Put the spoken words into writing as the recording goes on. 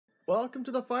Welcome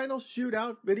to the final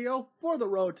shootout video for the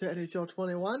road to NHL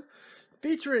 21,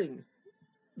 featuring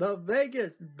the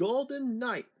Vegas Golden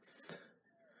Knights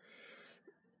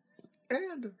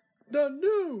and the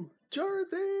New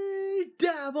Jersey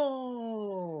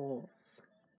Devils.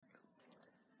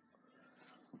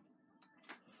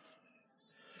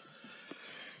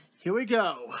 Here we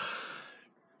go.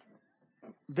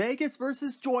 Vegas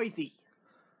versus Jersey.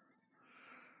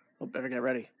 Oh, better get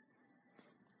ready.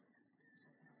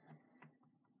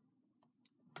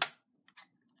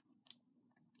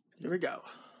 Here we go.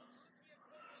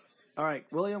 All right,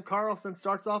 William Karlsson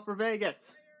starts off for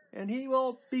Vegas, and he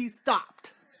will be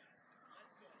stopped.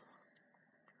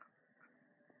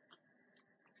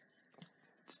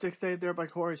 Stick saved there by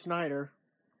Corey Schneider.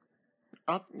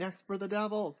 Up next for the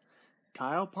Devils,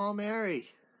 Kyle Palmieri.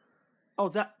 Oh,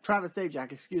 is that Travis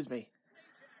Zajac? Excuse me.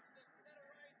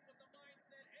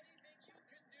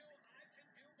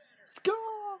 Score!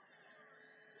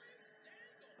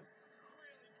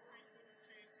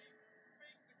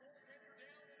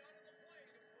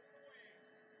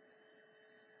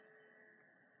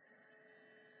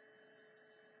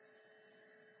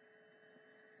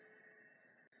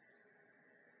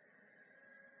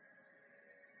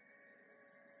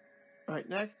 All right,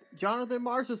 next, Jonathan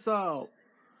Marchessault.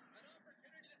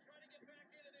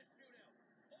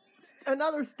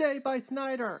 Another stay by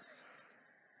Snyder.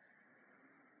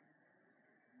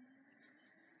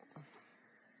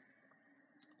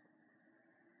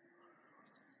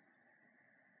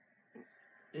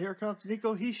 Here comes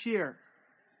Nico Hischier.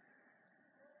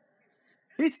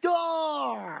 He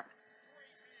scored!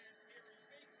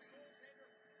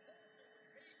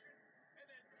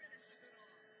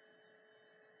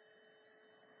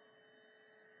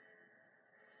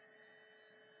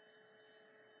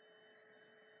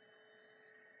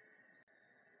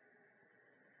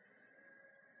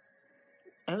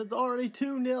 And it's already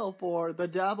 2-0 for the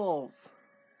Devils.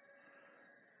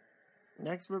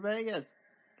 Next for Vegas,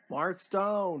 Mark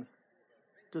Stone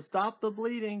to stop the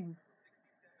bleeding.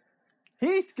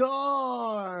 He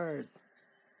scores!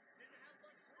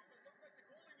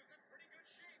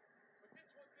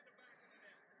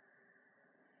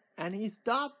 And he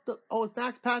stops the... Oh, it's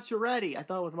Max Pacioretty. I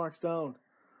thought it was Mark Stone.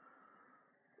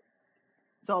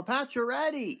 So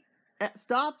Pacioretty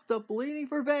stops the bleeding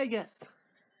for Vegas.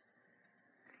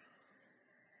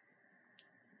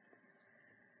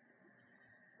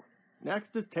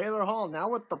 Next is Taylor Hall, now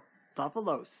with the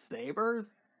Buffalo Sabres.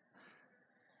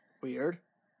 Weird.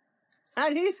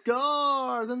 And he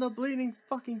scores! And the bleeding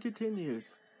fucking continues.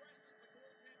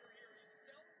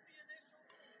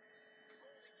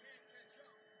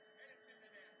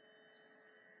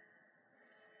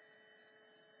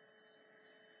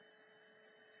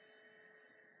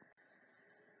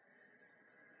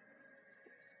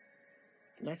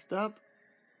 Next up,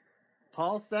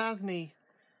 Paul Stastny.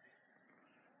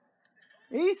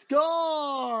 He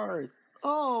scores!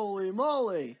 Holy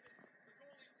moly!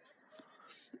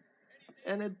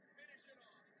 And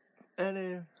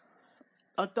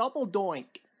a double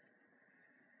doink.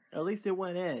 At least it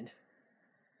went in.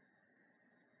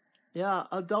 Yeah,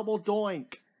 a double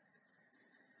doink.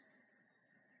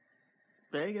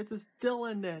 Vegas is still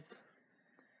in this.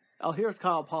 Oh, here's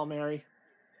Kyle Palmieri.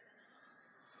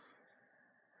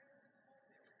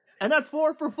 And that's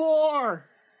 4 for 4!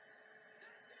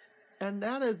 And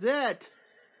that is it.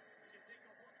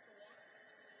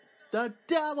 The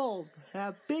Devils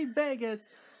have beat Vegas.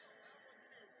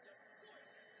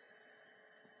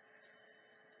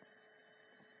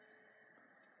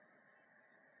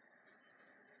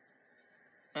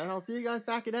 And I'll see you guys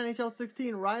back at NHL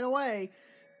 16 right away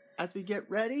as we get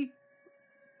ready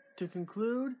to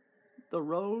conclude the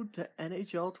road to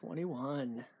NHL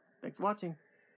 21. Thanks for watching.